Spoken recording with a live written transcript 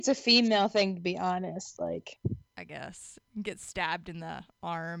it's a female thing, to be honest. Like, I guess. Get stabbed in the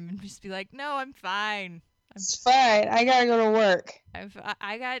arm and just be like, no, I'm fine. it's fine. I gotta go to work.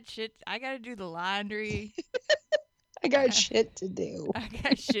 I got shit. I gotta do the laundry. I got I, shit to do. I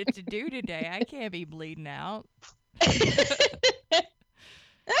got shit to do today. I can't be bleeding out.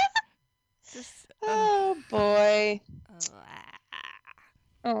 Just, Oh boy. uh,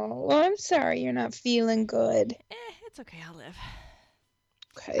 Oh, well, I'm sorry you're not feeling good. it's okay. I'll live.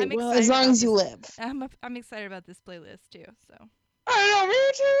 Okay, I'm well, as excited long about as you this. live. I'm excited about this playlist too. So. I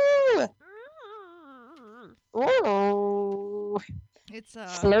know, me too. Oh, It's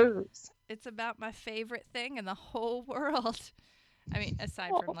slurs. it's about my favorite thing in the whole world. I mean,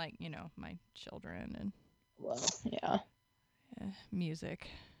 aside from Oh, like, my children and well, yeah. music.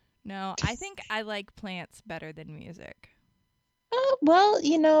 No, I think I like plants better than music. Oh,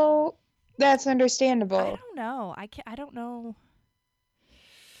 well, that's I understandable. don't know. I don't know.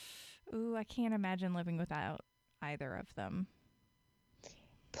 Ooh, I can't imagine living without either of them.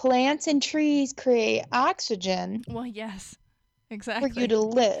 Plants and trees create oxygen Well, yes. for you Exactly. to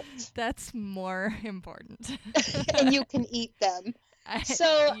live, That's more important. and you can eat them. I,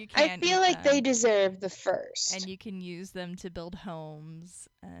 So you I can feel eat like they them, deserve the and first. you can use them to build homes,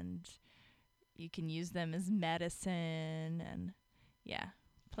 and you can use them as medicine, and yeah,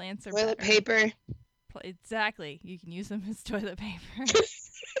 plants are Toilet better. paper. Exactly. You can use them as toilet paper.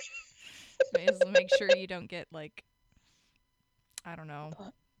 Make sure you don't get like, I don't know,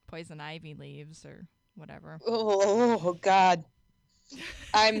 poison ivy leaves or whatever. Oh, God.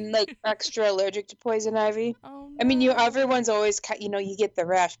 I'm like extra allergic to poison ivy. Oh I mean, no. everyone's always, you get the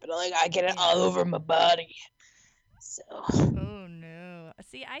rash, but like I get it Yeah. all over my body. So, Oh no.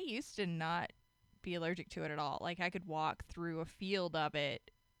 See, I used to not be allergic to it at all. Like I could walk through a field of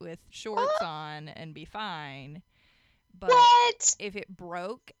it with shorts what? on and be fine. But What? if it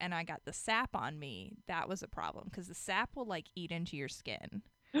broke and I got the sap on me, that was a problem because the sap will like eat into your skin.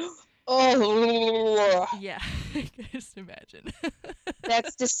 Oh, Yeah, just imagine.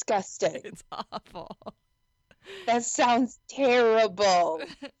 that's disgusting. It's awful. That sounds terrible.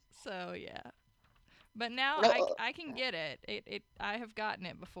 So yeah, but now No. I can get it. It I have gotten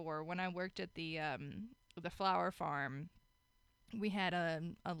it before when I worked at the flower farm. We had a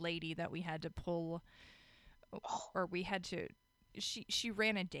lady that we had to pull, or we had to. She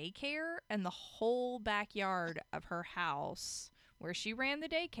ran a daycare, and the whole backyard of her house where she ran the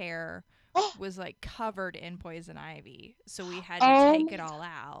daycare was like covered in poison ivy. So we had to Oh take it my all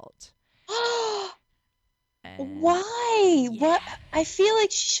out. God. And Why? yeah, What? I feel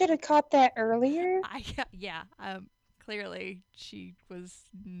like she should have caught that earlier. I yeah, clearly she was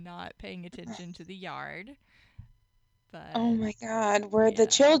not paying attention to the yard, Oh but my God, where the yeah.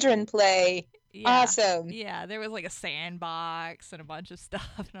 children play. Yeah. Awesome. Yeah, there was like a sandbox and a bunch of stuff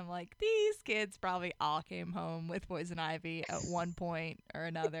and I'm like, these kids probably all came home with poison ivy at one point or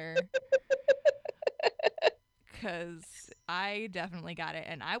another cuz I definitely got it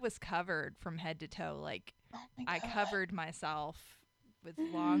and I was covered from head to toe. Like Oh my I God. covered myself with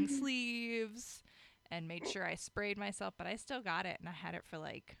long sleeves and made sure I sprayed myself, but I still got it and I had it for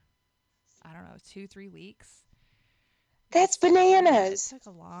like, I don't know, 2-3 weeks. That's Yeah, it bananas. took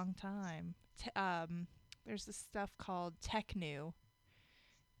a long time. There's this stuff called Technu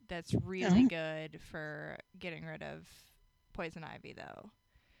that's really Oh, good for getting rid of poison ivy, though.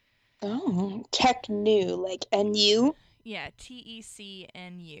 oh, tech new, like NU. Yeah,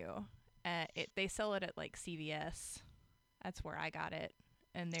 TECNU. They sell it at like CVS. That's where I got it.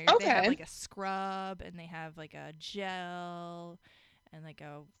 And they have Okay. like a scrub, and they have like a gel, and like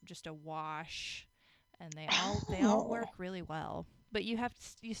a just a wash, and they all Oh. work really well. But you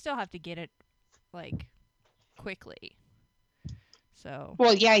still have to get it like quickly. So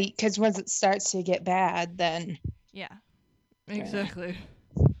Well, yeah, because once it starts to get bad, then yeah, uh, exactly.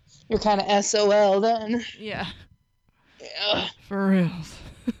 you're kind of SOL then. Yeah, Yeah. for real.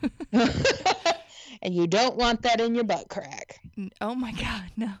 And you don't want that in your butt crack. Oh my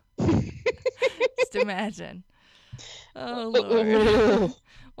god, no. Just imagine. Oh lord.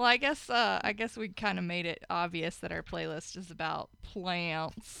 Well, I guess we kind of made it obvious that our playlist is about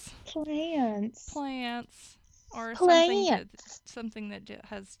plants. Plants. Plants or Plants. something that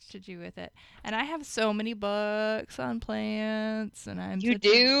has to do with it. And I have so many books on plants and I'm You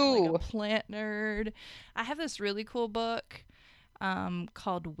such a do. plant nerd. I have this really cool book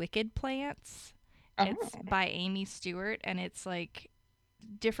called Wicked Plants. Oh. It's by Amy Stewart and it's like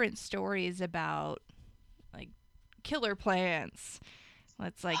different stories about like killer plants.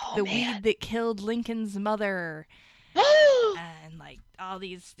 It's like Oh the man. weed that killed Lincoln's mother and like all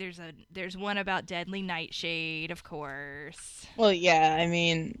these. There's one about Deadly Nightshade, of course. Well, yeah, I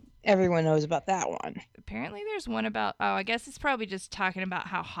mean, everyone knows about that one. Apparently, there's one about. Oh, I guess it's probably just talking about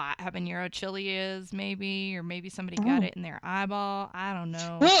how hot habanero chili is, maybe, or maybe somebody got Oh. it in their eyeball. I don't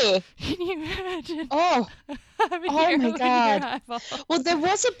know. Ugh. Can you imagine? Oh, Habanero my in your God. eyeball? well, there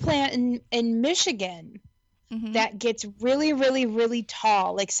was a plant in Michigan Mhm. that gets really, really, really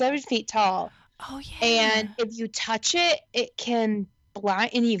tall, like 7 feet tall. Oh yeah. And if you touch it, it can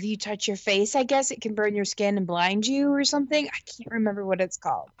blind. And if you touch your face, I guess it can burn your skin and blind you or something. I can't remember what it's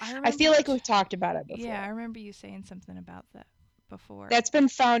called. I feel like we've talked about it before. Yeah, I remember you saying something about that before. That's been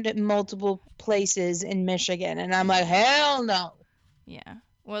found at multiple places in Michigan, and I'm like, hell no. Yeah.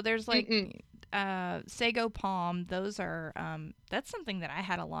 Well, there's like Mm-mm. sago palm. Those are that's something that I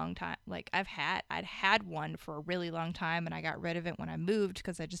had a long time. Like I'd had one for a really long time, and I got rid of it when I moved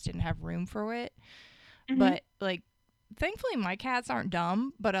because I just didn't have room for it. Mhm. But like, thankfully, my cats aren't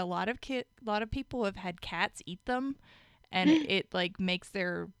dumb. But a lot of people have had cats eat them, and it like makes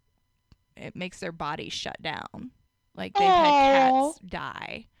their body shut down. Like they've had Aw. cats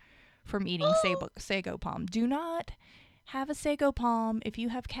die from eating sago palm. Do not have a sago palm if you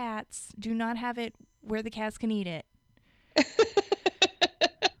have cats. Do not have it where the cats can eat it.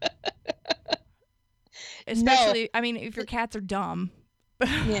 Especially, I mean, if your cats are dumb.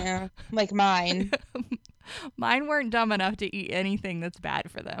 Yeah, like mine. Mine weren't dumb enough to eat anything that's bad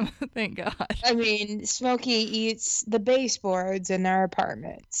for them. Thank God. I mean, Smokey eats the baseboards in our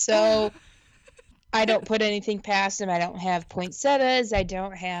apartment, so I don't put anything past him. I don't have poinsettias. I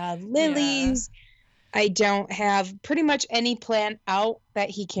don't have lilies. I don't have pretty much any plant out that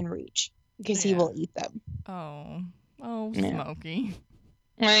he can reach because he Yeah. will eat them. Oh, Yeah. Smokey.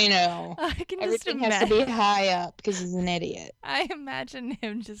 I know. I can just Everything has to imagine. be high up because he's an idiot. I imagine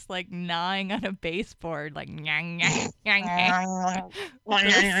him just like gnawing on a baseboard, like nyang, nyang, nyang,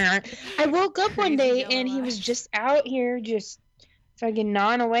 nyang. I woke up one Crazy day yellow and he was eyes. just out here just fucking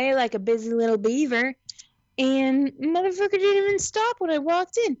gnawing away like a busy little beaver. And motherfucker didn't even stop when I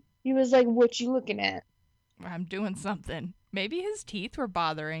walked in. He was like, "What you looking at?" I'm doing something. Maybe his teeth were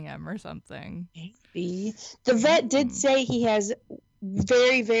bothering him or something. Maybe. The vet did say he has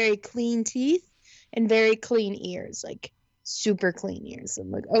very, very clean teeth and very clean ears, like super clean ears.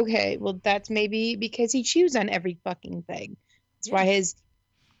 I'm like, okay, well, that's maybe because he chews on every fucking thing. That's why his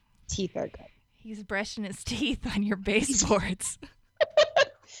teeth are good. He's brushing his teeth on your baseboards. Like,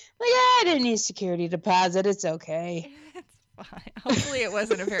 I didn't need security deposit. It's okay. It's fine. Hopefully, it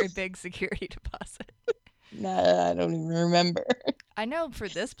wasn't a very big security deposit. No, I don't even remember. I know for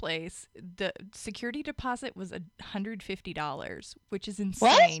this place, the security deposit was $150, which is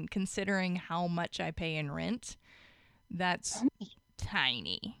insane considering how much I pay in rent. That's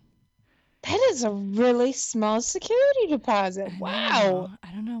tiny. That is a really small security deposit. Wow.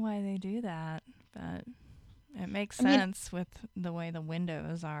 I don't know why they do that, but it makes I mean- sense with the way the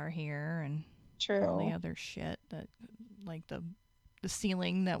windows are here and all the True. other shit that, like the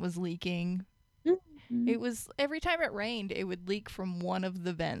ceiling that was leaking. Mhm. It was every time it rained, it would leak from one of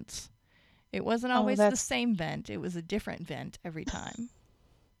the vents. It wasn't Oh, always the that's- same vent. It was a different vent every time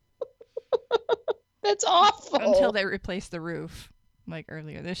That's awful. until they replaced the roof, like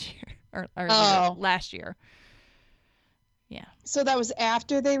earlier this year or Oh. last year. So that was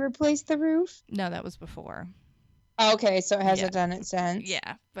after they replaced the roof? No, that was before. Okay, so it hasn't Yeah. done it since.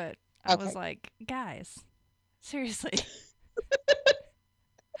 Yeah, but I was Okay. like, guys, seriously.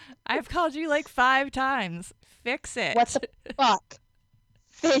 I've called you like 5 times. Fix it. What the fuck?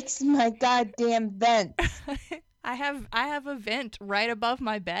 Fix my goddamn vent. I have a vent right above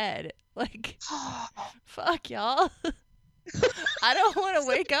my bed. Like, fuck y'all. I don't want to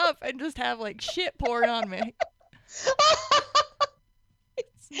wake up and just have like shit poured on me.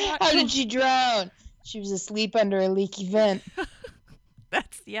 It's not How cool. did she drown? She was asleep under a leaky vent.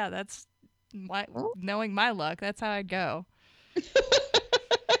 That's my knowing my luck. That's how I'd go.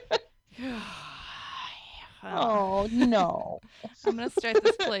 Oh no. I'm gonna start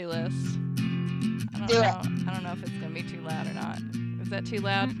this playlist. Do it. I don't know if it's gonna be too loud or not. Is that too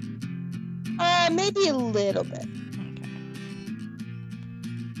loud? Maybe a little bit. Okay.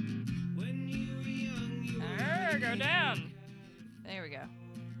 Go down. There we go.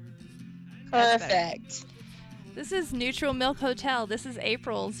 That's better. Perfect. This is Neutral Milk Hotel. This is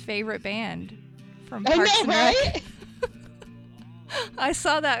April's favorite band from I Parks know, and Rec. right? I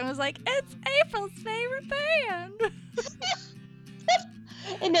saw that and was like, it's April's favorite band.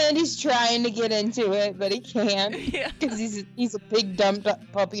 And Andy's trying to get into it, but he can't Yeah, because he's a big dumb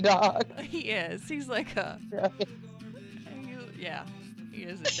puppy dog. he is. He's like a Right. yeah. He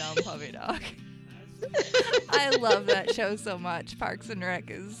is a dumb puppy dog. I love that show so much. Parks and Rec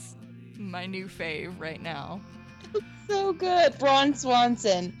is my new fave right now. So good. Ron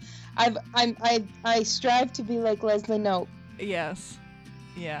Swanson. I strive to be like Leslie Knope. Yes.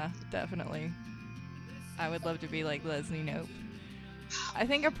 Yeah, definitely. I would love to be like Leslie Knope. I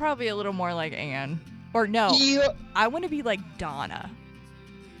think I'm probably a little more like Anne. Or no, I want to be like Donna.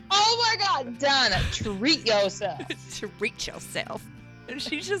 Oh my God, Donna, treat yourself. Treat yourself. And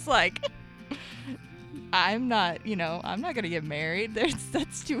she's just like, I'm not gonna get married.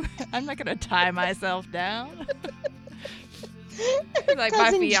 I'm not gonna tie myself down. Like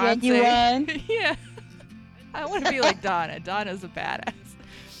my fiance. Yeah. I want to be like Donna. Donna's a badass.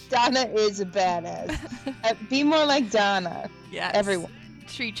 Donna is a badass. Be more like Donna. Yes. Everyone.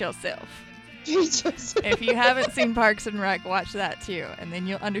 Treat yourself. Treat yourself. If you haven't seen Parks and Rec, watch that too, and then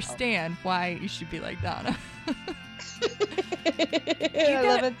you'll understand why you should be like Donna. I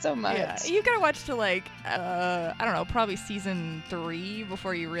love it so much. Yeah, you gotta watch to like, I don't know, probably season 3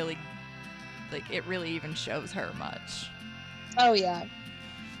 before you really, like, it really even shows her much. Oh yeah.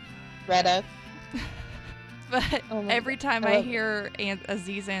 Retta. But every time I hear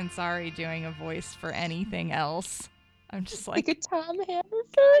Aziz Ansari doing a voice for anything else, I'm just like a Tom Haverford?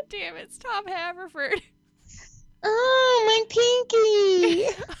 God damn, it's Tom Haverford. Oh, my pinky.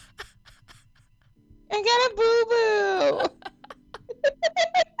 I got a boo-boo.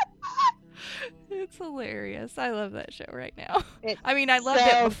 It's hilarious. I love that show right now. I mean, I loved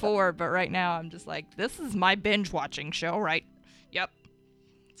it before, but right now I'm just like, this is my binge watching show, right? Yep.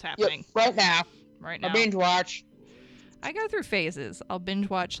 It's happening. Yep, right now. Right now. I binge watch. I go through phases. I'll binge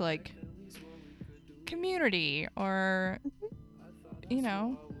watch like Community or, you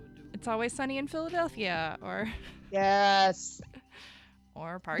know, It's Always Sunny in Philadelphia or yes,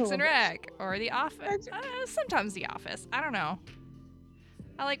 or Parks and Rec or The Office. Sometimes The Office. I don't know.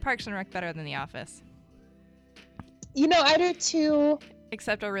 I like Parks and Rec better than The Office. You know, I do too.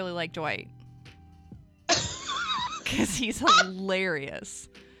 Except I really like Dwight. Because he's hilarious.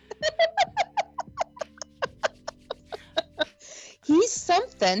 He's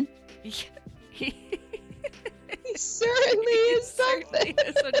something. He certainly is something.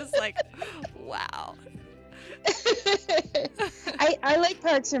 So just like, wow. I like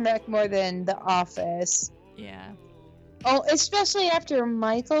Parks and Rec more than The Office. Yeah. Oh, especially after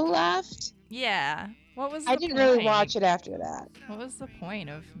Michael left. Yeah. What was the I didn't point? really watch it after that. What was the point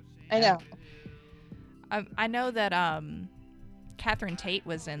of... I know. I know that Catherine Tate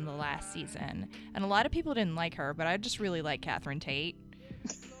was in the last season, and a lot of people didn't like her, but I just really like Catherine Tate.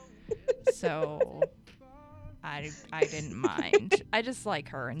 So I didn't mind. I just like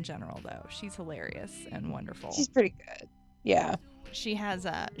her in general, though. She's hilarious and wonderful. She's pretty good. Yeah. She had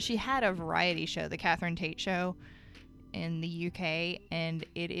a variety show, the Catherine Tate Show, in the UK, and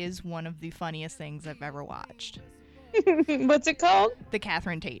it is one of the funniest things I've ever watched. What's it called? The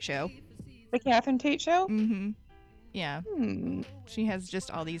Catherine Tate Show. The Catherine Tate Show? Mm-hmm. Yeah. Hmm. She has just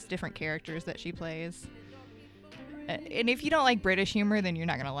all these different characters that she plays. And if you don't like British humor, then you're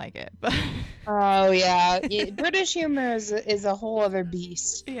not going to like it. But oh, yeah. British humor is a whole other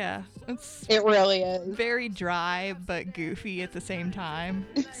beast. Yeah. It really is. Very dry, but goofy at the same time.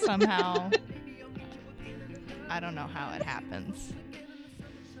 Somehow. I don't know how it happens.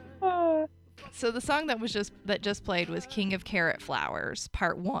 So the song that just played was King of Carrot Flowers,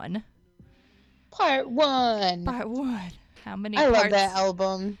 Part 1. Part 1. Part 1. How many parts? I love that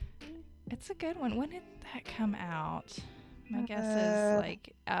album. It's a good one. When did that come out? My guess is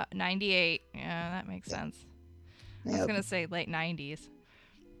like 98. Yeah, that makes sense. Yep. I was going to say late 90s.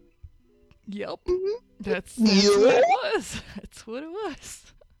 Yep. Mm-hmm. That's what it was. That's what it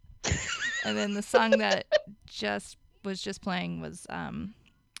was. And then the song that was just playing was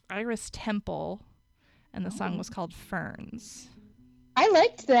Iris Temple, and the song was called Ferns. I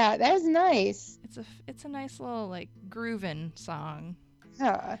liked that. That was nice. It's a nice little like groovin' song.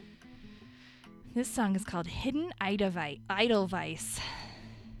 Yeah. This song is called Hidden Edelweiss.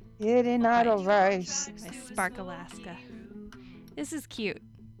 Hidden Edelweiss. By Spark Alaska. This is cute.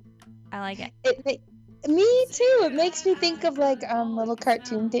 I like it. Me too. It makes me think of like little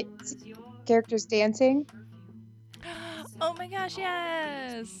cartoon characters dancing. Oh my gosh,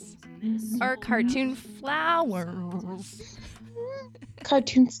 yes. Or cartoon flowers.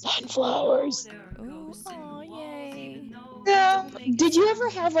 Cartoon sunflowers. Ooh, oh, yay. Did you ever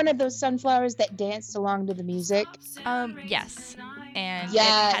have one of those sunflowers that danced along to the music? Yes. And yes.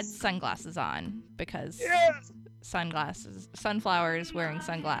 It had sunglasses on because sunflowers wearing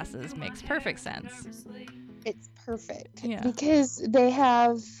sunglasses makes perfect sense. It's perfect. Yeah. Because they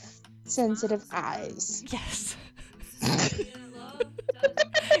have sensitive eyes. Yes.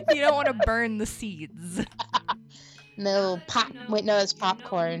 You don't want to burn the seeds. No, wait, no, it's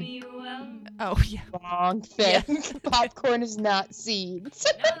popcorn. Oh, yeah. Wrong thing. Popcorn is not seeds.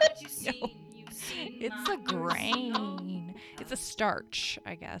 No. It's a grain. It's a starch,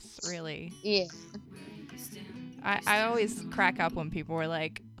 I guess, really. Yeah. I always crack up when people are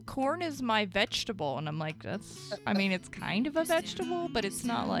like, corn is my vegetable. And I'm like, it's kind of a vegetable, but it's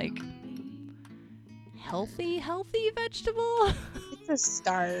not like healthy vegetable. It's a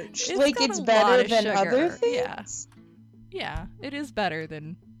starch. It's like, got it's a lot better of than sugar. other things? Yeah, it is better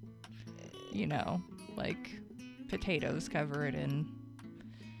than, like potatoes covered in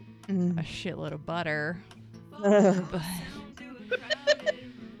a shitload of butter.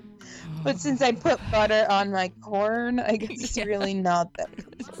 But since I put butter on my corn, I guess it's really not that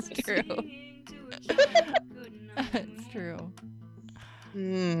good. It's true. It's true.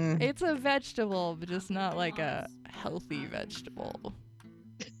 It's a vegetable, but just not like a healthy vegetable.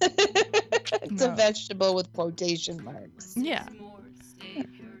 It's a vegetable with quotation marks. Yeah.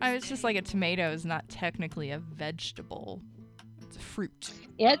 It's just like a tomato is not technically a vegetable. It's a fruit.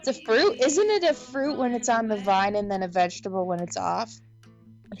 Yeah, it's a fruit. Isn't it a fruit when it's on the vine and then a vegetable when it's off?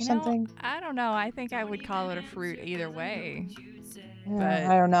 Or something? I don't know. I think I would call it a fruit either way.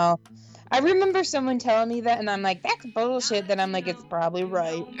 I don't know. I remember someone telling me that, and I'm like, that's bullshit. Then I'm like, it's probably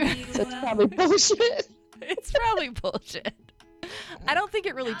right. So it's probably bullshit. It's probably bullshit. I don't think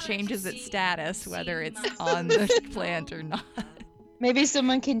it really changes its status whether it's on the plant or not. Maybe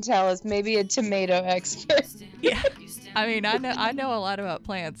someone can tell us. Maybe a tomato expert. Yeah. I mean, I know a lot about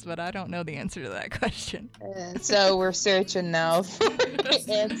plants, but I don't know the answer to that question. So we're searching now for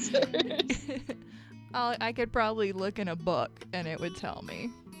answers. I could probably look in a book and it would tell me.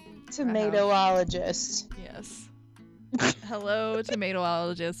 Tomatoologist. Yes. Hello,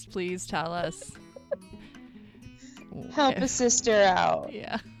 tomatoologist. Please tell us. Help a sister out.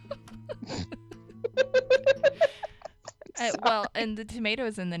 Yeah. Well, and the tomato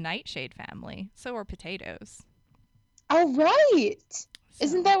is in the nightshade family. So are potatoes. Oh, right.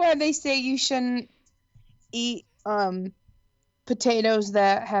 Isn't that why they say you shouldn't eat potatoes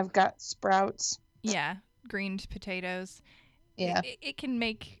that have got sprouts? Yeah, greened potatoes. Yeah. It can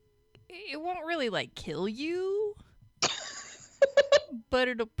make... It won't really, like, kill you. But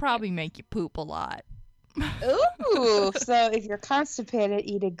it'll probably make you poop a lot. Ooh, so if you're constipated,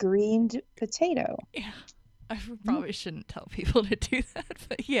 eat a greened potato. Yeah. I probably shouldn't tell people to do that,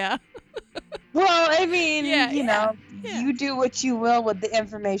 but yeah. Well, I mean, you know, yeah. You do what you will with the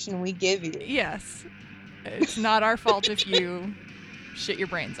information we give you. Yes. It's not our fault if you shit your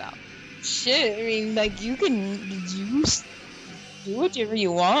brains out. Shit, I mean, like, you can do whatever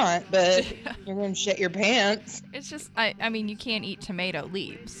you want, but you're going to shit your pants. It's just, I mean, you can't eat tomato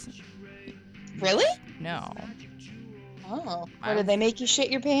leaves. Really? No. Oh. Or did they make you shit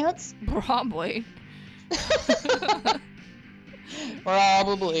your pants? Probably.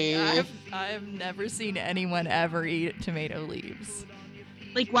 Probably. I've never seen anyone ever eat tomato leaves.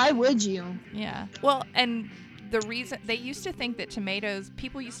 Like, why would you? Yeah. Well, and the reason people used to think that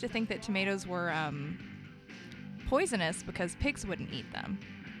tomatoes were poisonous because pigs wouldn't eat them.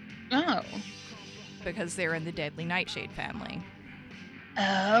 Oh. Because they're in the deadly nightshade family.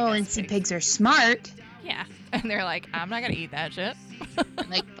 Oh, and some pigs are smart. Yeah. And they're like, I'm not going to eat that shit.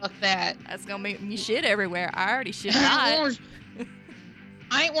 Like, fuck that. That's going to make me shit everywhere. I already shit a lot.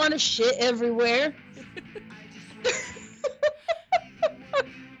 I ain't want to shit everywhere.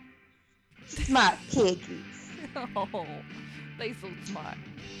 Smart piggies. Oh, they so smart.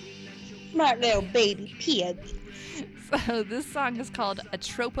 Smart little baby pig. So this song is called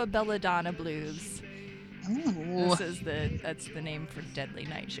Atropa Belladonna Blues. Ooh. That's the name for Deadly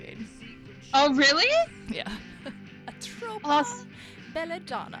Nightshade. Oh, really? Yeah. Atropa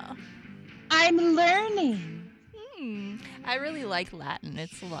Belladonna. I'm learning. I really like Latin.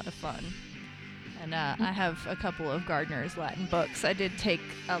 It's a lot of fun. And I have a couple of Gardner's Latin books. I did take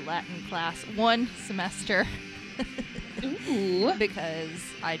a Latin class one semester. Ooh. Because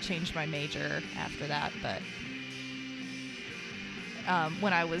I changed my major after that. But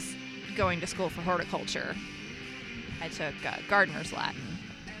when I was going to school for horticulture, I took Gardner's Latin.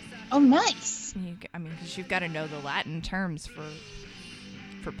 Oh, nice. Because you've got to know the Latin terms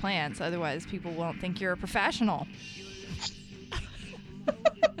for plants. Otherwise, people won't think you're a professional.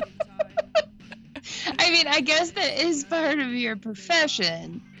 I mean, I guess that is part of your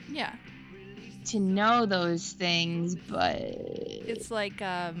profession. Yeah. To know those things, but... It's like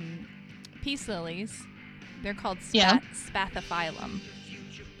peace lilies. They're called spathiphyllum.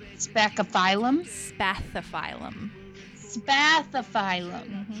 Spathiphyllum? Spathiphyllum. Spathiphyllum.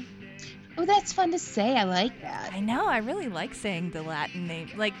 Mm-hmm. Oh, that's fun to say. I like that. I know. I really like saying the Latin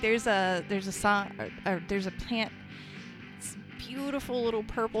name. Like there's a song or there's a plant. It's beautiful little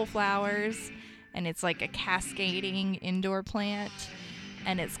purple flowers, and it's like a cascading indoor plant,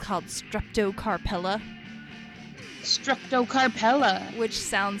 and it's called Streptocarpella. Streptocarpella. Which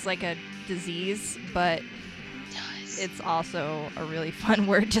sounds like a disease, but It does. it's also a really fun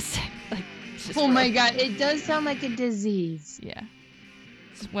word to say. Like, it's just Oh my real- god, it does sound like a disease. Yeah.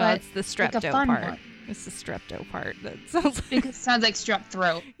 Well, But it's the like a strepto fun part. one. It's the strepto part that sounds like. Because it sounds like strep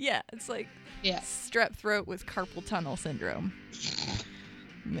throat. Yeah, it's like Yeah. strep throat with carpal tunnel syndrome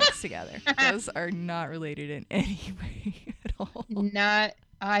mixed together. Those are not related in any way at all. Not,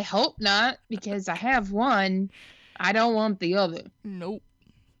 I hope not, because I have one. I don't want the other. Nope.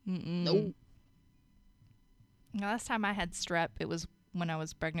 Mm-mm. Nope. The last time I had strep, it was when I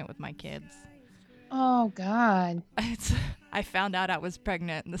was pregnant with my kids. Oh god. I found out I was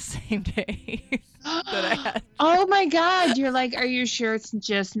pregnant the same day that I had. Oh my god, you're like, are you sure it's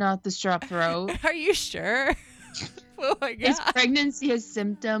just not the strep throat? Are you sure? Oh my Is god! pregnancy a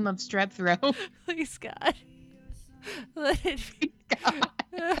symptom of strep throat? Please God, let it be. God.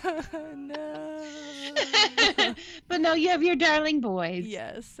 No. But no, you have your darling boys.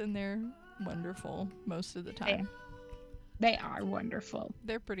 Yes, and they're wonderful most of the time. They are wonderful.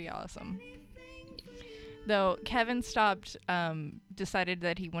 They're pretty awesome. Though Kevin decided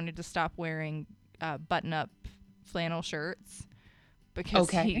that he wanted to stop wearing button-up flannel shirts because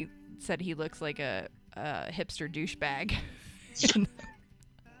he said he looks like a hipster douchebag.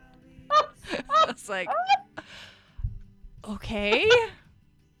 I was like, okay,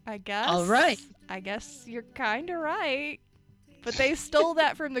 I guess. All right. I guess you're kind of right. But they stole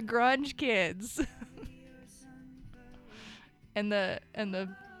that from the grunge kids. and the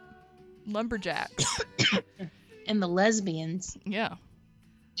lumberjacks. And the lesbians. Yeah.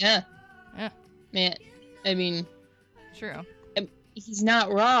 Yeah. Yeah. Man, I mean, True. he's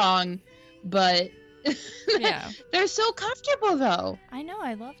not wrong, but Yeah. they're so comfortable though. I know,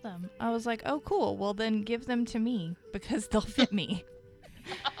 I love them. I was like, oh cool, well then give them to me because they'll fit me.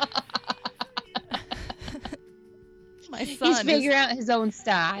 My son He's figuring out his own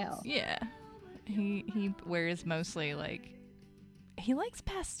style. Yeah. He wears mostly like he likes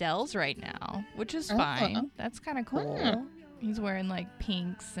pastels right now, which is fine. That's kind of cool. He's wearing like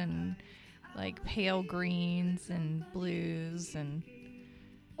pinks and like pale greens and blues and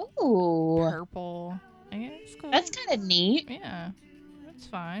Ooh, purple. Yeah, it's cool. that's kind of neat. Yeah, that's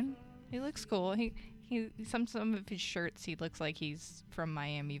fine. He looks cool. He some of his shirts he looks like he's from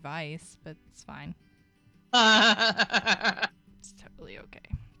Miami Vice, but it's fine. It's totally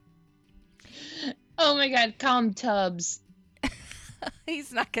okay. Oh my god, call him Tubbs.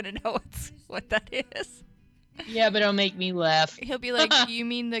 He's not gonna know what that is. Yeah, but it'll make me laugh. He'll be like, "You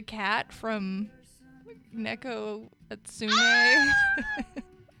mean the cat from Neko Atsune?"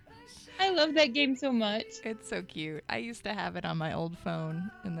 I love that game so much. It's so cute. I used to have it on my old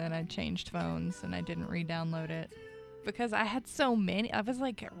phone, and then I changed phones, and I didn't re-download it because I had so many. I was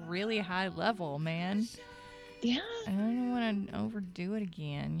like really high level, man. Yeah. I don't want to overdo it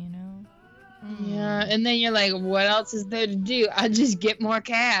again, you know. Yeah, and then you're like, what else is there to do? I'll just get more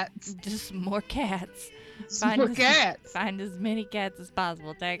cats. Just more cats. Just more cats. Find as many cats as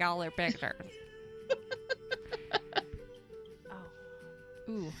possible. Take all their pictures. Oh.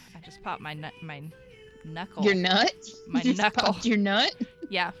 Ooh, I just popped my knuckle. Your nut? My You just knuckle. popped your nut?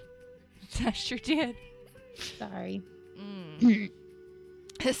 Yeah. I sure did. Sorry.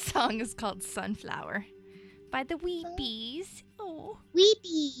 This song is called Sunflower by the Weepies. Oh.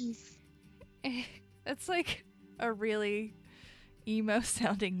 Weepies. That's like a really emo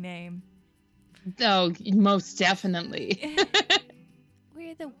sounding name. Oh, most definitely.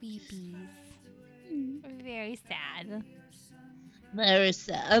 We're the Weepies. We're very sad. Very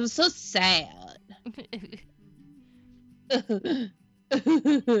sad. I'm so sad.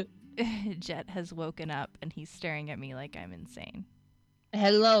 Jet has woken up and he's staring at me like I'm insane.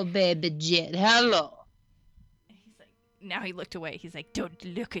 Hello, baby Jet. Hello. He's like, now he looked away. He's like, don't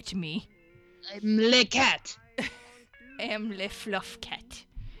look at me. I'm Le Cat. I am Le Fluff Cat.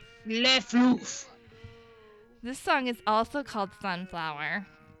 Le Floof. This song is also called Sunflower.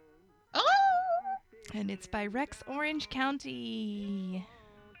 Oh. And it's by Rex Orange County.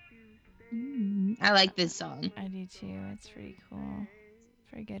 I like this song. I do too. It's pretty cool.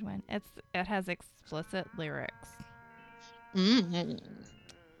 Pretty good one. It has explicit lyrics. Mm.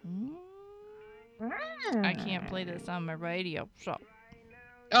 I can't play this on my radio, so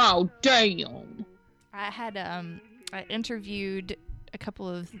Oh, damn. I had I interviewed a couple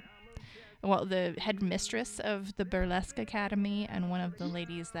of well, the headmistress of the Burlesque Academy and one of the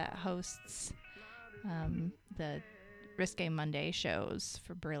ladies that hosts the Risque Monday shows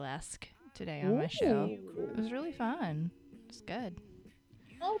for Burlesque today on my show. It was really fun. It's good.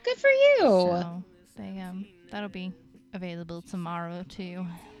 Oh, good for you. So they that'll be available tomorrow too.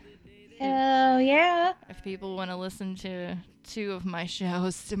 Hell yeah. If people want to listen to 2 of my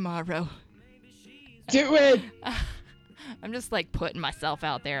shows tomorrow. Do it. I'm just like putting myself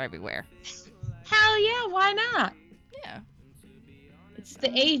out there everywhere. Hell yeah, why not? Yeah. It's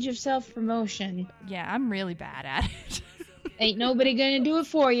the age of self-promotion. Yeah, I'm really bad at it. Ain't nobody gonna do it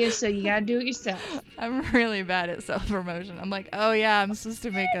for you, so you gotta do it yourself. I'm really bad at self-promotion. I'm like, oh yeah, I'm supposed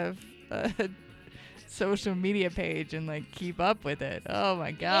to make a social media page and like keep up with it. Oh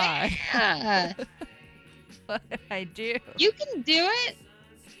my god. Yeah. What did I do? You can do it.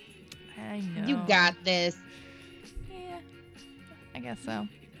 I know. You got this. Yeah, I guess so.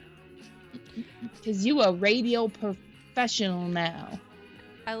 Because you a radio professional now.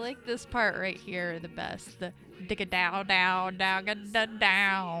 I like this part right here the best. The digga dow dow dow ga da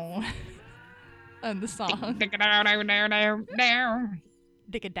dow. On the song. Dig it down, down, down, down, down.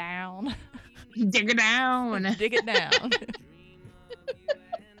 Dig it down. Dig it down. Dig it down.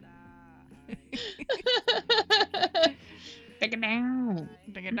 Dig it down.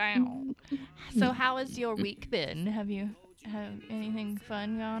 Dig it down. So how has your week been? Have anything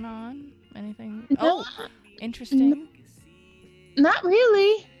fun going on? Anything? No, Oh, interesting. not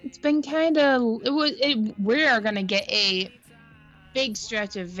really. It's been kind of. We are gonna get a big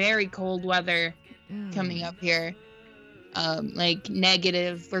stretch of very cold weather coming up here. Like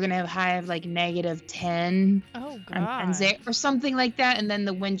negative. We're gonna have a high of like -10 Oh on god. Wednesday or something like that, and then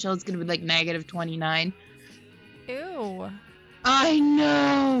the wind chill is gonna be like -29. Ew. I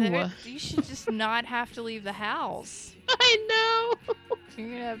know. You should just not have to leave the house. I know. You're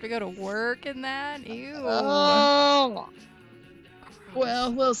gonna have to go to work and that. Ew. Oh.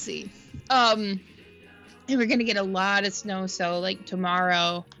 Well, we'll see. And we're gonna get a lot of snow, so like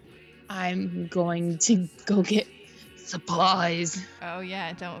tomorrow, I'm going to go get supplies. Oh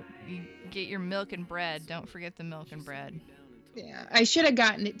yeah. Don't you get your milk and bread. Don't forget the milk and bread. Yeah, I should have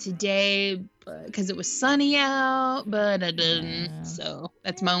gotten it today because it was sunny out, but I didn't. Yeah. So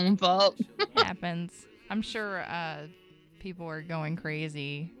that's my own fault. Happens. I'm sure people are going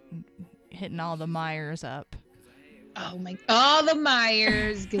crazy, hitting all the Myers up. Oh my! All the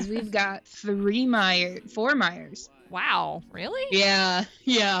Myers, because we've got 4 Myers. Wow, really? Yeah.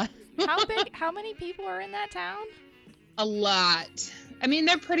 How big? How many people are in that town? A lot. I mean,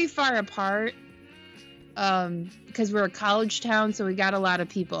 they're pretty far apart. Because we're a college town, so we got a lot of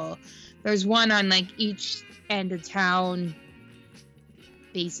people. There's one on like each end of town,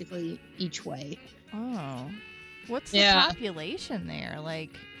 basically each way. Oh, what's the Yeah. population there?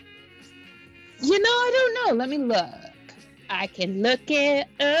 Like, You know, I don't know. Let me look. I can look it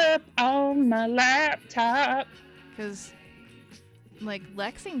up on my laptop. because like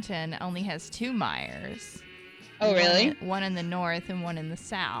Lexington only has 2 Myers. Oh, really? One in the north and one in the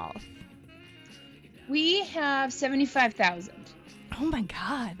south. We have 75,000. Oh my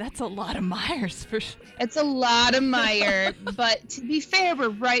god, that's a lot of Myers for sure. It's a lot of Meyer, but to be fair, we're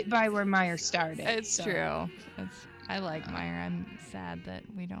right by where Meyer started. It's so. true. I like Meyer. I'm sad that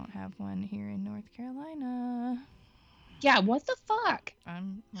we don't have one here in North Carolina. Yeah, what the fuck?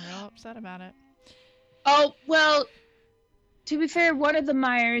 I'm real upset about it. Oh, well, to be fair, one of the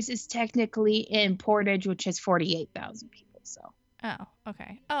Myers is technically in Portage, which has 48,000 people, so. Oh,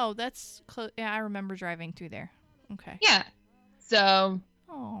 okay. Oh, that's close. Yeah, I remember driving through there. Okay. Yeah. So,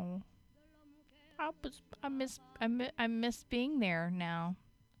 Oh, I miss being there now.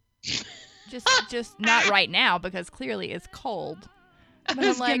 just not right now because clearly it's cold. I But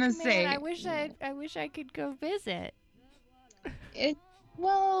was I'm like, gonna man, say, I wish I could go visit.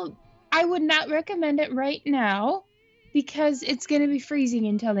 well, I would not recommend it right now because it's going to be freezing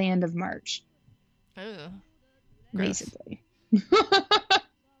until the end of March, Ugh. basically.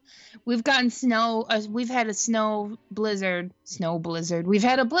 We've gotten snow. We've had a snow blizzard. We've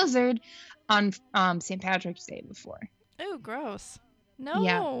had a blizzard on St. Patrick's Day before. Ooh, gross. No.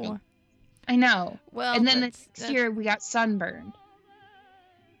 Yeah. I know. Well, And then that's next year we got sunburned.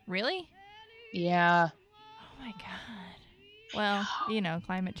 really. Yeah. Oh my god. Well, you know,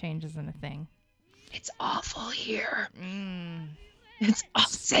 climate change isn't a thing. It's awful here. Mm. It's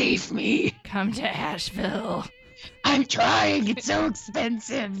save me. Come to Asheville. I'm trying. It's so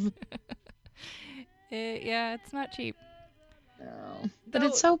expensive. Yeah, it's not cheap. No. But Though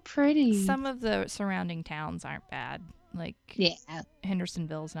it's so pretty. Some of the surrounding towns aren't bad. Like Yeah.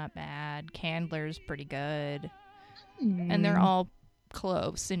 Hendersonville's not bad. Candler's pretty good. Mm. And they're all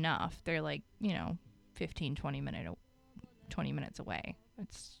close enough. They're like, 15, 20 minutes away.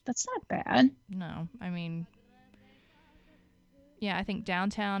 That's not bad. No, I mean, yeah, I think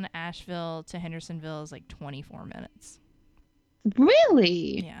downtown Asheville to Hendersonville is like 24 minutes.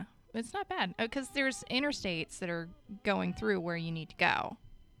 Really? Yeah, it's not bad because there's interstates that are going through where you need to go.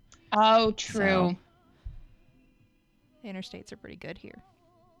 Oh, true. So, the interstates are pretty good here.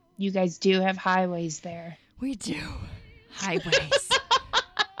 You guys do have highways there. We do. Highways.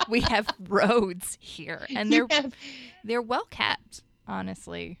 We have roads here, and they're well kept,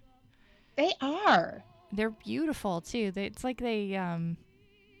 honestly. They are. They're beautiful too. It's like they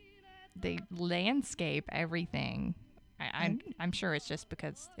landscape everything. I'm sure it's just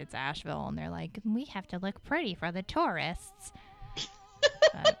because it's Asheville and they're like, we have to look pretty for the tourists.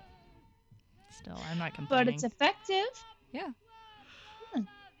 But still, I'm not complaining. But it's effective. Yeah.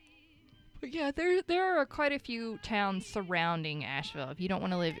 But yeah, there are quite a few towns surrounding Asheville. If you don't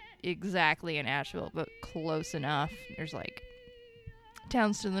want to live exactly in Asheville, but close enough, there's like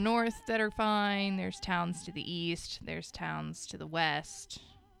towns to the north that are fine. There's towns to the east. There's towns to the west.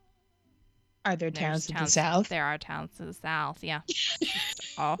 Are there towns to the south? There are towns to the south, yeah.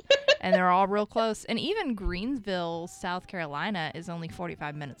 And they're all real close. And even Greensville, South Carolina, is only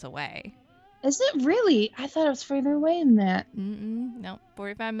 45 minutes away. Is it really? I thought it was further away than that. No,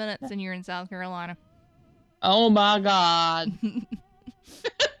 45 minutes and you're in South Carolina. Oh my God.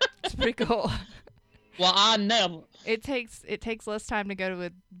 It's pretty cool. Well, I never. It takes less time to go to a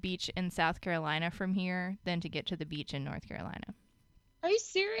beach in South Carolina from here than to get to the beach in North Carolina. Are you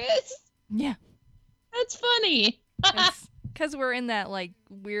serious? Yeah. That's funny. Because we're in that like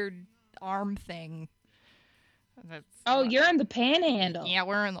weird arm thing. You're in the Panhandle. Yeah,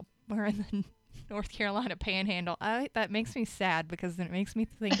 we're in the North Carolina Panhandle. That makes me sad because then it makes me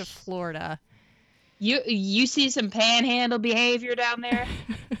think of Florida. You see some Panhandle behavior down there?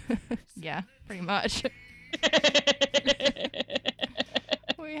 Yeah, pretty much.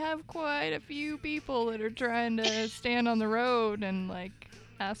 We have quite a few people that are trying to stand on the road and like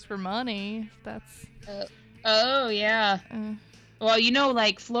ask for money. That's. Oh yeah. Well,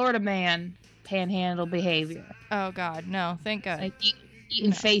 like Florida man Panhandle behavior. Oh God, no! Thank God. Like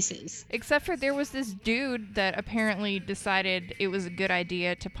eating faces. Except for there was this dude that apparently decided it was a good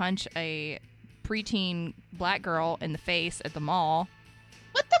idea to punch a preteen black girl in the face at the mall.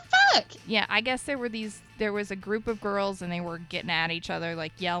 What the fuck? Yeah, I guess there was a group of girls and they were getting at each other,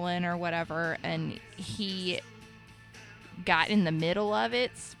 like yelling or whatever, and he got in the middle of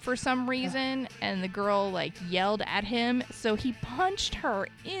it for some reason, and the girl like yelled at him, so he punched her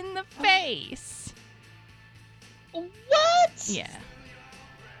in the face. What? Yeah.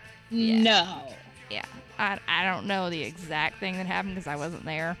 No. Yeah. I don't know the exact thing that happened because I wasn't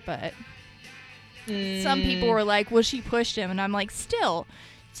there, but some people were like, well, she pushed him, and I'm like, still,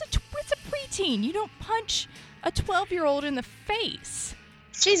 it's a preteen. You don't punch a 12-year-old in the face.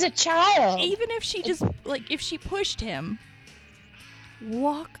 She's a child. Even if she just, like, if she pushed him,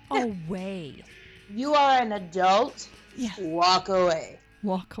 walk away. You are an adult. Yeah. Walk away.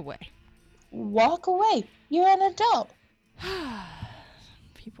 Walk away. Walk away. You're an adult.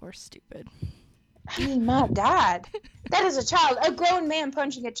 People are stupid. I mean, my God. That is a child. A grown man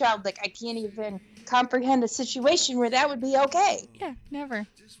punching a child. Like, I can't even comprehend a situation where that would be okay. Yeah, never.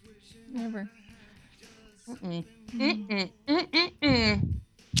 Never. Mm-mm. Mm-mm. Mm-mm.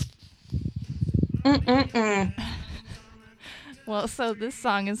 Mm-mm. Well, so this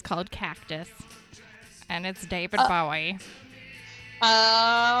song is called Cactus, and it's David Bowie.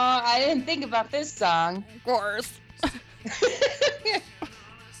 I didn't think about this song. Of course.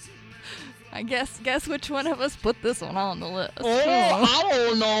 I guess which one of us put this one on the list? I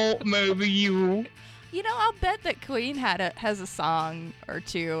don't know. Maybe you. I'll bet that Queen has a song or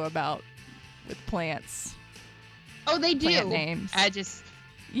two with plants. Oh, they do. Plant names. I just.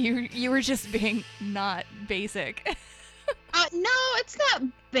 You were just being not basic. No, it's not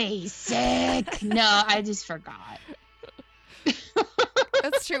basic. No, I just forgot.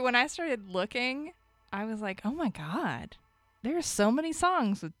 That's true. When I started looking, I was like, oh my God, there are so many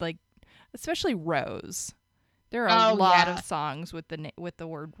songs with like, especially Rose. There are a lot of songs with the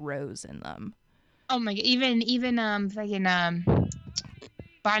word Rose in them. Oh my God. Even fucking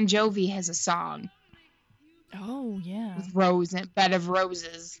Bon Jovi has a song. Oh yeah. With Rose and Bed of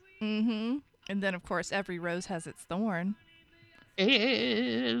Roses. Mm-hmm. And then of course every rose has its thorn.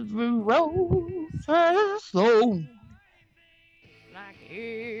 Every rose has a thorn. Like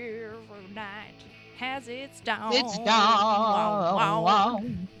every night has its dawn. It's dawn. Wow, wow.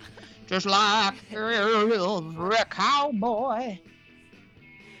 Just like every cowboy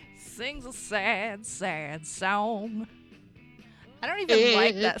sings a sad, sad song. I don't even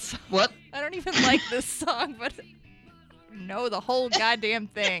like that song. What? I don't even like this song, but know the whole goddamn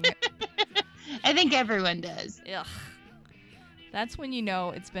thing. I think everyone does. Ugh. That's when you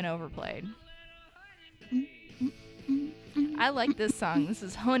know it's been overplayed. I like this song. This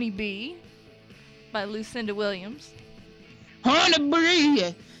is Honeybee by Lucinda Williams.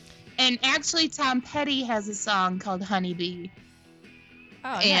 Honeybee! And actually, Tom Petty has a song called Honeybee.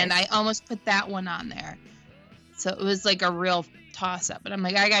 Oh, And nice. I almost put that one on there. So it was like a real toss-up. But I'm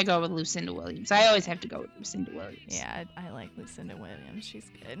like, I gotta go with Lucinda Williams. I always have to go with Lucinda Williams. Yeah, I like Lucinda Williams. She's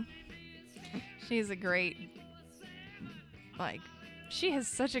good. She's a great, she has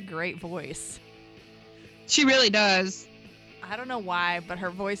such a great voice. She really does. I don't know why, but her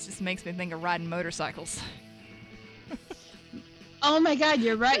voice just makes me think of riding motorcycles. Oh my God,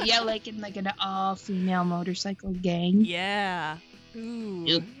 you're right. Yeah, like in like an all-female motorcycle gang. Yeah. Ooh.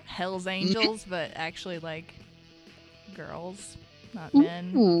 Yep. Hell's Angels, but actually like girls, not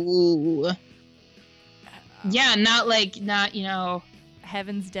men. Ooh. Yeah, not, you know,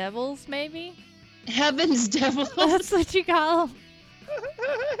 Heaven's Devils, maybe? Heaven's Devils. That's what you call them.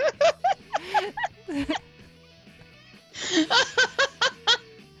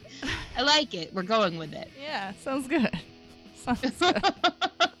 I like it. We're going with it. Yeah, sounds good. Sounds good.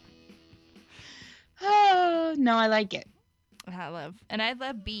 Oh, no, I like it. I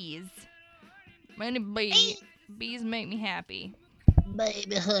love bees. Bees make me happy.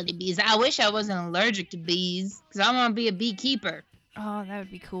 Baby honeybees. I wish I wasn't allergic to bees, because I want to be a beekeeper. Oh, that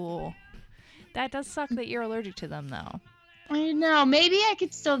would be cool. That does suck that you're allergic to them, though. I know. Maybe I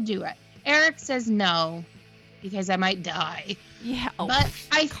could still do it. Eric says no, because I might die. Yeah. Oh, But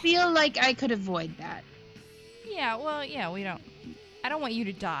I feel like I could avoid that. yeah, well, yeah, I don't want you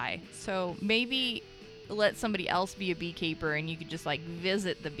to die. So maybe let somebody else be a beekeeper and you could just, like,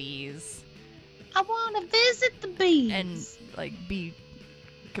 visit the bees. I want to visit the bees. And, like, be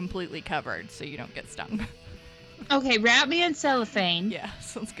completely covered so you don't get stung. Okay, wrap me in cellophane. Yeah,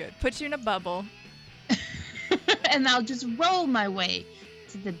 sounds good. Put you in a bubble. And I'll just roll my way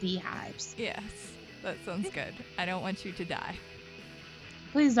to the beehives. Yes, that sounds good. I don't want you to die.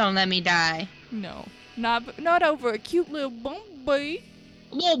 Please don't let me die. No, not over a cute little bumblebee.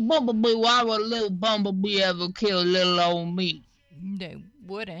 Little bumblebee, why would a little bumblebee ever kill little old me? They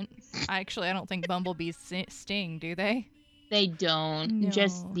wouldn't. I don't think bumblebees sting, do they? They don't. No.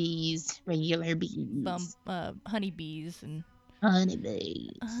 Just bees. Regular bees. Honeybees and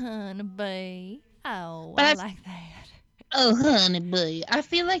Honeybees. honeybee. Oh, But I I- like that. Oh, honeybee. I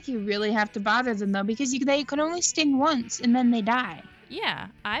feel like you really have to bother them, though, because they can only sting once, and then they die. Yeah,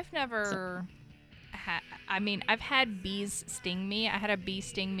 I've never I've had bees sting me. I had a bee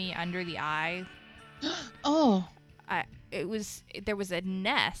sting me under the eye. Oh. There was a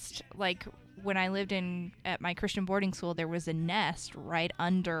nest, like when I lived at my Christian boarding school, there was a nest right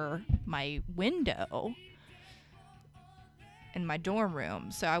under my window in my dorm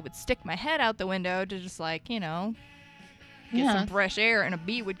room. So I would stick my head out the window to just get some fresh air, and a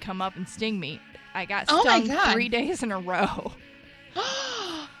bee would come up and sting me. I got stung 3 days in a row.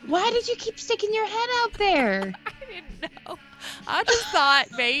 Why did you keep sticking your head out there? I didn't know. I just thought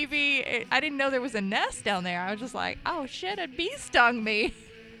maybe I didn't know there was a nest down there. I was just like, oh shit, a bee stung me.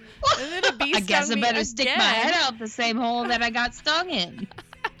 And then a bee I guess I stung me better stick my again. head out the same hole that I got stung in.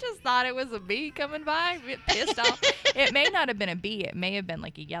 I just thought it was a bee coming by, a bit pissed off. It may not have been a bee. It may have been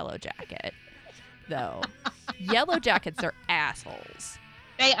like a yellow jacket, though. Yellow jackets are assholes.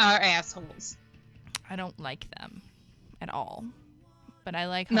 They are assholes. I don't like them at all. But I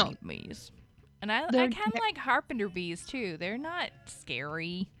like No. honeybees. And I They're- kind of like carpenter bees, too. They're not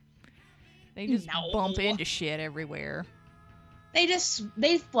scary. They just No. bump into shit everywhere.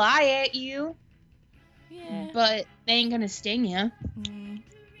 They fly at you, Yeah. but they ain't gonna sting you. Mm.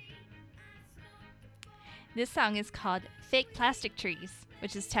 This song is called Fake Plastic Trees,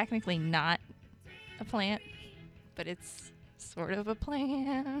 which is technically not a plant, but it's sort of a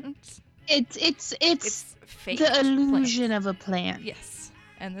plant. It's fake. the illusion of a plant. Yes.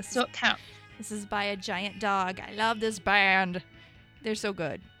 And this So it counts. This is by a giant dog. I love this band. They're so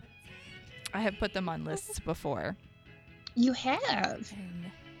good. I have put them on lists before. You have.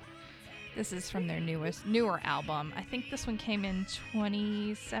 And this is from their newer album. I think this one came in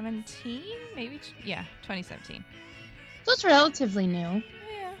 2017, maybe. Yeah, 2017. So it's relatively new.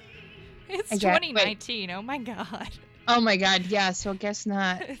 Yeah. It's I get- 2019. Oh my god. Oh my god, yeah, so I guess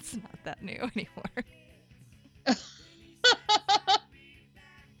not. It's not that new anymore.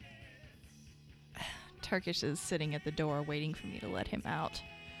 Turkish is sitting at the door waiting for me to let him out.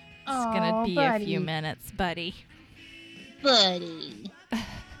 It's gonna be a few minutes, buddy. Buddy.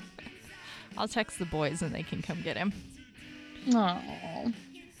 I'll text the boys and they can come get him. Oh,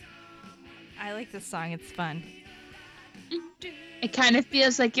 I like this song. It's fun. it kind of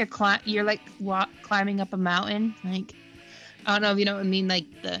feels like you're like climbing up a mountain. Like, I don't know if you know what I mean. Like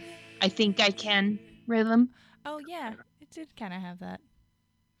the "I think I can" rhythm. Oh yeah, it did kind of have that.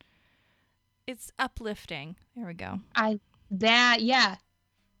 It's uplifting. There we go. Yeah.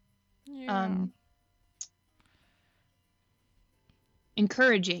 Yeah.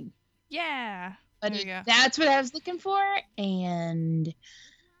 Encouraging. Yeah. But There we go. that's what I was looking for, and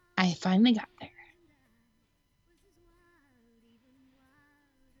I finally got there.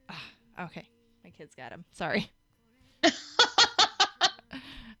 Okay. My kids got him. Sorry. I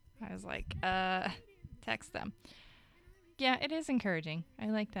was like, text them. Yeah, it is encouraging. I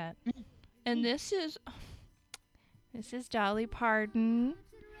like that. And this is Dolly Parton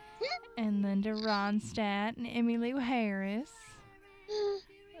and Linda Ronstadt and Emmylou Harris.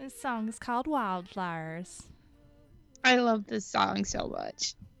 This song is called Wildflowers. I love this song so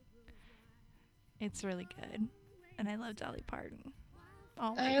much. It's really good. And I love Dolly Parton.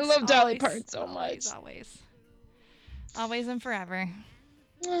 Always, I love Dolly Parton so much. Always and forever.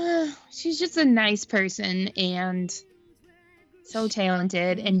 She's just a nice person and so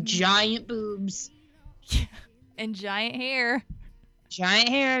talented and giant boobs. And giant hair. Giant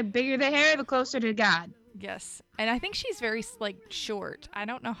hair. Bigger the hair, the closer to God. Yes. And I think she's very, short. I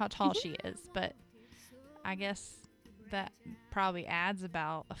don't know how tall she is, but I guess that probably adds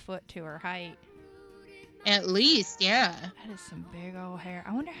about a foot to her height. At least, yeah. That is some big old hair.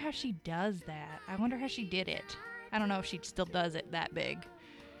 I wonder how she does that. I wonder how she did it. I don't know if she still does it that big.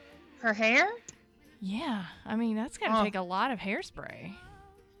 Her hair? Yeah. I mean, that's going to take a lot of hairspray.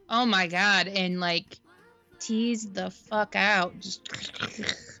 Oh my God. And like, tease the fuck out. Just...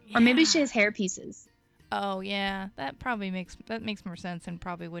 Yeah. Or maybe she has hair pieces. Oh, yeah. That makes more sense and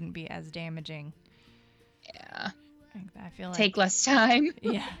probably wouldn't be as damaging. Yeah. I feel like... Take less time.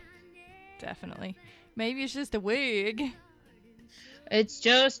 Yeah. Definitely. Maybe it's just a wig. It's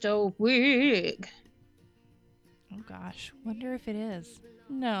just a wig. Oh gosh, wonder if it is.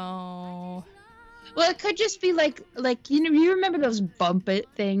 No. Well, it could just be like you remember those bump it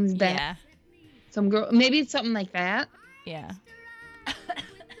things that some girl, maybe it's something like that. Yeah.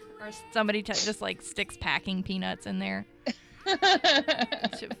 Or somebody just sticks packing peanuts in there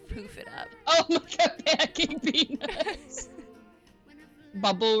to poof it up. Oh my God, packing peanuts.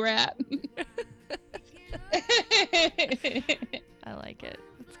 Bubble wrap. I like it.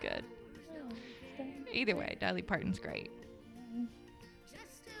 It's good. Either way, Dolly Parton's great.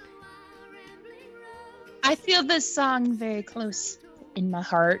 I feel this song very close in my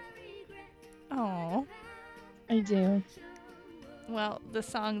heart. Oh, I do. Well, the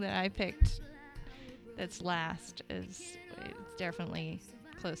song that I picked that's last it's definitely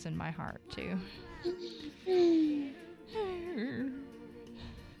close in my heart too.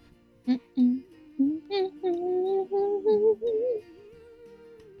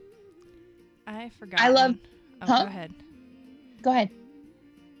 I forgot. I love. Oh, huh? Go ahead. Go ahead.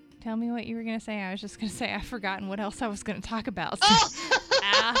 Tell me what you were gonna say. I was just gonna say I've forgotten what else I was gonna talk about.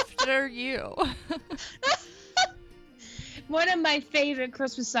 After you. One of my favorite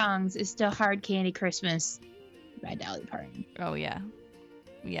Christmas songs is still "Hard Candy Christmas" by Dolly Parton. Oh yeah.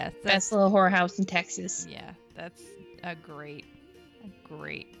 Yes. Best little whorehouse in Texas. Yeah, that's a great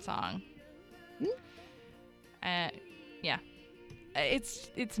song. Yeah.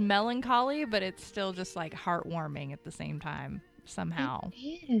 It's melancholy, but it's still just heartwarming at the same time somehow.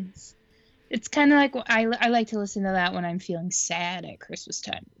 It is. It's kind of like I like to listen to that when I'm feeling sad at Christmas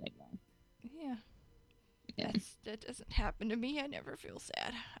time. Yeah. Yeah. That doesn't happen to me. I never feel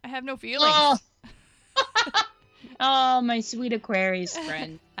sad. I have no feelings. Oh, my sweet Aquarius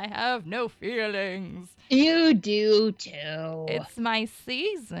friend. I have no feelings. You do too. It's my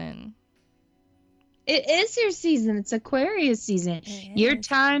season. It is your season. It's Aquarius season. Your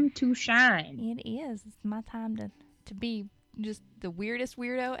time to shine. It is. It's my time to be just the weirdest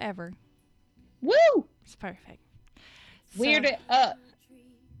weirdo ever. Woo! It's perfect. Weird it up.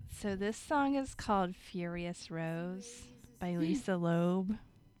 So this song is called Furious Rose by Lisa Loeb.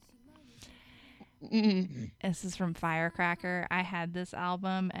 This is from Firecracker. I had this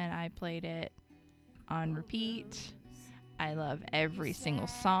album and I played it on repeat. I love every single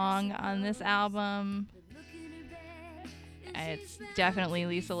song on this album. It's definitely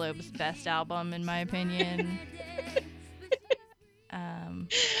Lisa Loeb's best album in my opinion.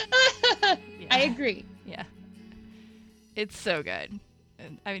 I agree. Yeah. It's so good.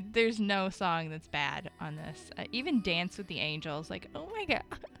 I mean, there's no song that's bad on this. Even Dance with the Angels, oh my God.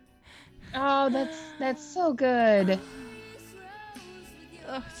 Oh, that's so good.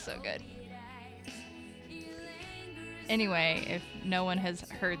 Oh, so good. Anyway, if no one has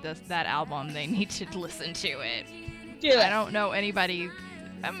heard that album, they need to listen to it. Do I it. don't know anybody.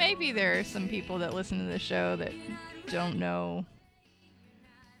 Maybe there are some people that listen to the show that don't know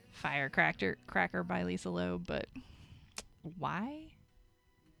Firecracker by Lisa Loeb, but why?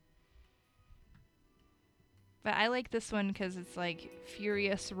 But I like this one because it's like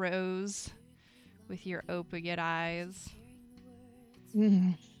Furious Rose with your opiate eyes.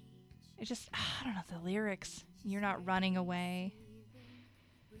 Mm. It just, I don't know, the lyrics. You're not running away.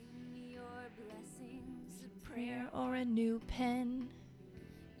 A prayer or a new pen.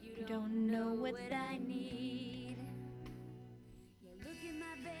 You don't know what I need.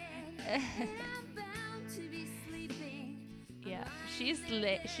 Yeah, she's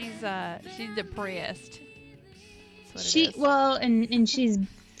depressed. That's what it is. Well, and she's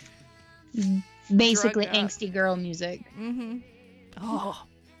basically Drugged up. angsty girl music. Mm-hmm. Oh,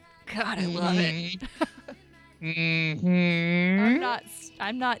 God, I love it. Mm-hmm.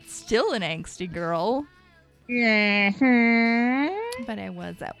 I'm not still an angsty girl, Mm-hmm. but I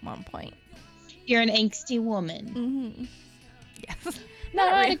was at one point. You're an angsty woman. Mm-hmm. Yes.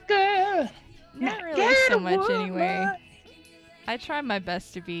 Not a girl. Not really so much anyway. I try my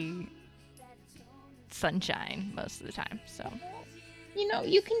best to be sunshine most of the time, so. You know,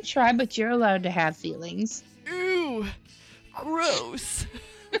 you can try, but you're allowed to have feelings. Ew, gross.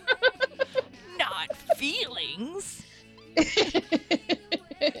 Not feelings.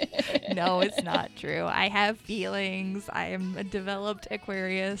 No, it's not true. I have feelings. I am a developed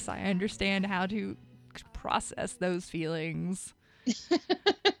Aquarius. I understand how to process those feelings.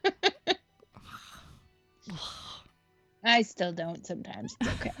 I still don't sometimes. It's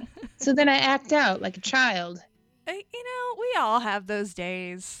okay. So then I act out like a child. You know, we all have those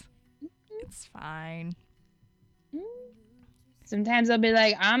days. It's fine. Sometimes I'll be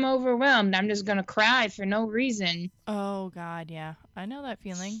like, I'm overwhelmed. I'm just going to cry for no reason. Oh, God, yeah. I know that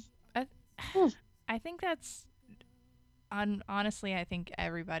feeling. I think that's... honestly, I think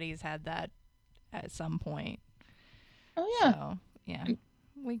everybody's had that at some point. Oh, yeah. So, yeah.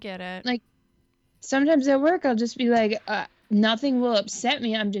 We get it. Like, sometimes at work, I'll just be like, nothing will upset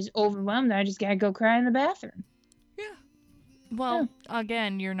me. I'm just overwhelmed. I just got to go cry in the bathroom. Yeah. Well,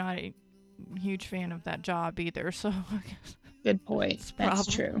 again, you're not a huge fan of that job either, so I guess Good point. it's That's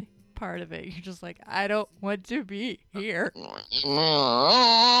probably true. part of it. You're just like, I don't want to be here.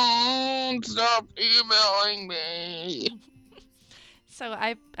 Stop emailing me. So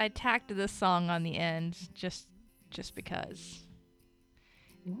I tacked this song on the end just because.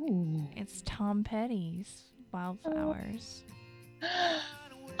 Ooh. It's Tom Petty's Wildflowers.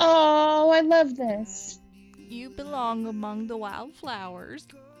 Oh, I love this. You belong among the wildflowers.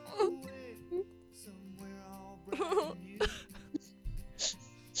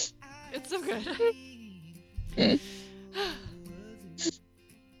 It's so good.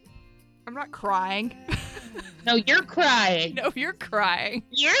 I'm not crying. No, you're crying. No, you're crying.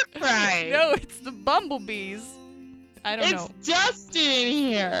 You're crying. No, it's the bumblebees. I don't know. It's dusty in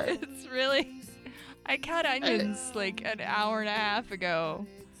here. It's really... I cut onions like an hour and a half ago.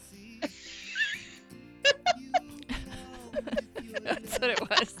 That's what it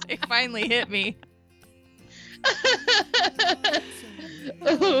was. They finally hit me.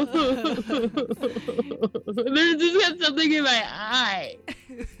 There's just got something in my eye.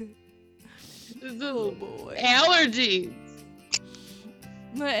 Oh boy. Allergies.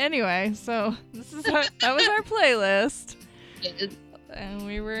 But anyway, so that was our playlist. And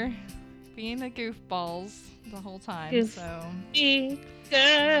we were being the goofballs the whole time, so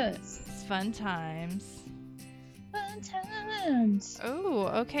it's fun times. Fun times. Oh,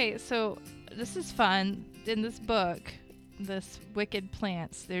 okay, so this is fun. In this book, this Wicked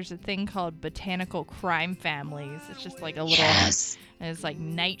Plants, there's a thing called botanical crime families. It's just like a little... Yes. And it's like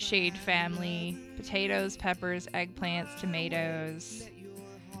nightshade family, potatoes, peppers, eggplants, tomatoes,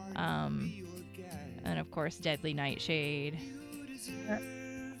 and of course deadly nightshade.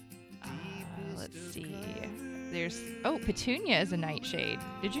 Let's see. There's petunia is a nightshade.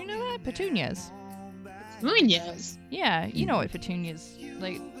 Did you know that? Petunias. Petunias. Yeah, you know what petunias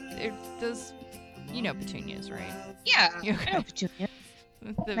like. Those, you know petunias, right? Yeah, Okay. I know petunias.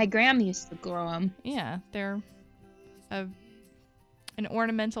 The- My grandma used to grow them. Yeah, they're an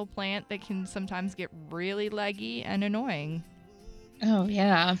ornamental plant that can sometimes get really leggy and annoying. Oh,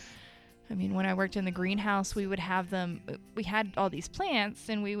 yeah. I mean, when I worked in the greenhouse, we would have them, we had all these plants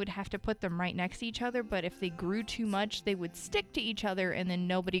and we would have to put them right next to each other, but if they grew too much, they would stick to each other and then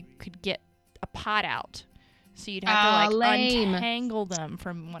nobody could get a pot out. So you'd have to lame. untangle them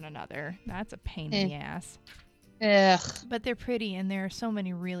from one another. That's a pain in the ass. Ugh. But they're pretty and there are so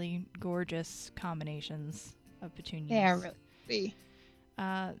many really gorgeous combinations. of petunias. They are really pretty.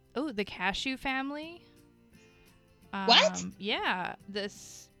 The cashew family. What? Yeah,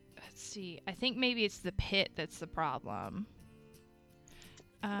 let's see. I think maybe it's the pit that's the problem.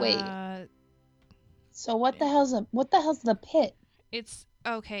 Wait. So what the hell's the pit? It's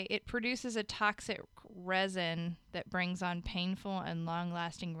okay. It produces a toxic resin that brings on painful and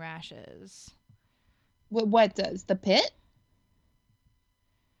long-lasting rashes. What does the pit?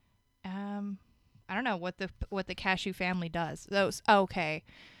 I don't know what the cashew family does. Those okay.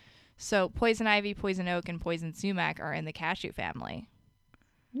 So poison ivy, poison oak, and poison sumac are in the cashew family.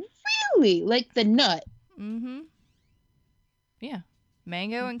 Really? Like the nut? Mm-hmm. Yeah.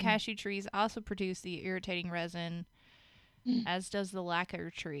 Mango and cashew trees also produce the irritating resin, as does the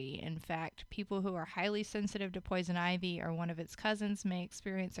lacquer tree. In fact, people who are highly sensitive to poison ivy or one of its cousins may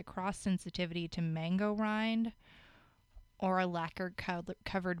experience a cross-sensitivity to mango rind or a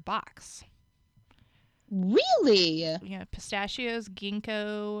lacquer-covered box. Really? Yeah, pistachios,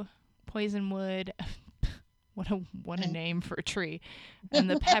 ginkgo, poisonwood. What a name for a tree. And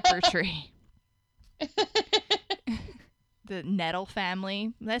the pepper tree. The nettle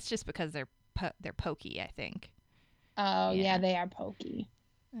family. That's just because they're pokey, I think. Oh, yeah, they are pokey.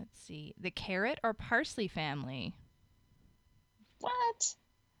 Let's see. The carrot or parsley family. What?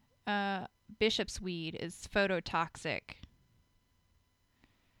 Bishop's weed is phototoxic.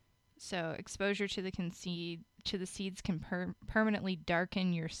 So exposure to the seeds can permanently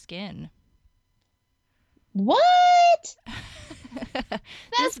darken your skin. What?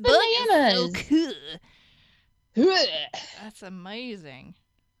 This book is so cool. That's amazing.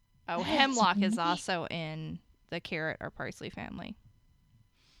 Oh, hemlock is also in the carrot or parsley family.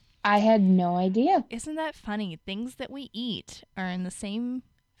 I had no idea. Isn't that funny? Things that we eat are in the same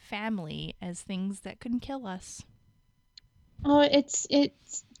family as things that can kill us. Oh, it's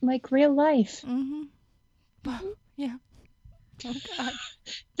like real life. Mm-hmm. Yeah. Oh, God.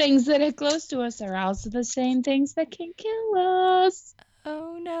 Things that are close to us are also the same things that can kill us.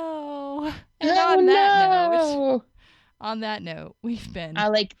 Oh, no. And on that note, we've been... I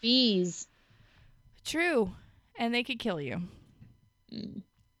like bees. True. And they could kill you. Mm.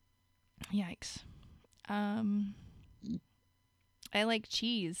 Yikes. I like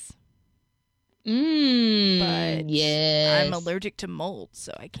cheese. But yes. I'm allergic to mold,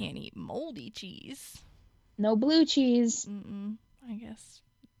 so I can't eat moldy cheese. No blue cheese. I guess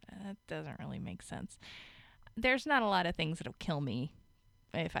that doesn't really make sense. There's not a lot of things that'll kill me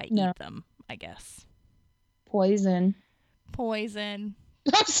if I eat them, I guess. Poison. I'm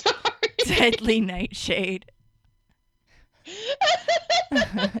sorry. Deadly nightshade.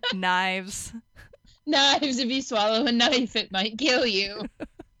 Knives. Knives. If you swallow a knife, it might kill you.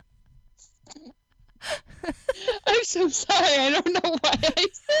 I'm so sorry. I don't know why I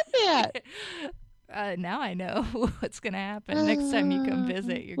said that. Now I know what's going to happen next time you come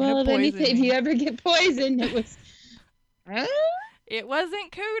visit. You're going to poison me. If you ever get poisoned, it was... It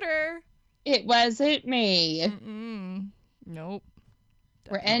wasn't Cooter. It wasn't me. Nope.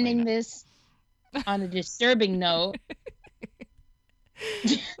 We're ending this on a disturbing note.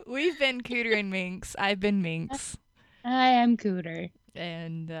 We've been Cooter and Minx. I've been Minx. I am Cooter.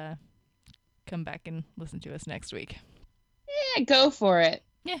 And come back and listen to us next week. Yeah, go for it.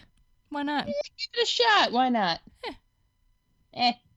 Yeah, why not? Yeah, give it a shot. Why not?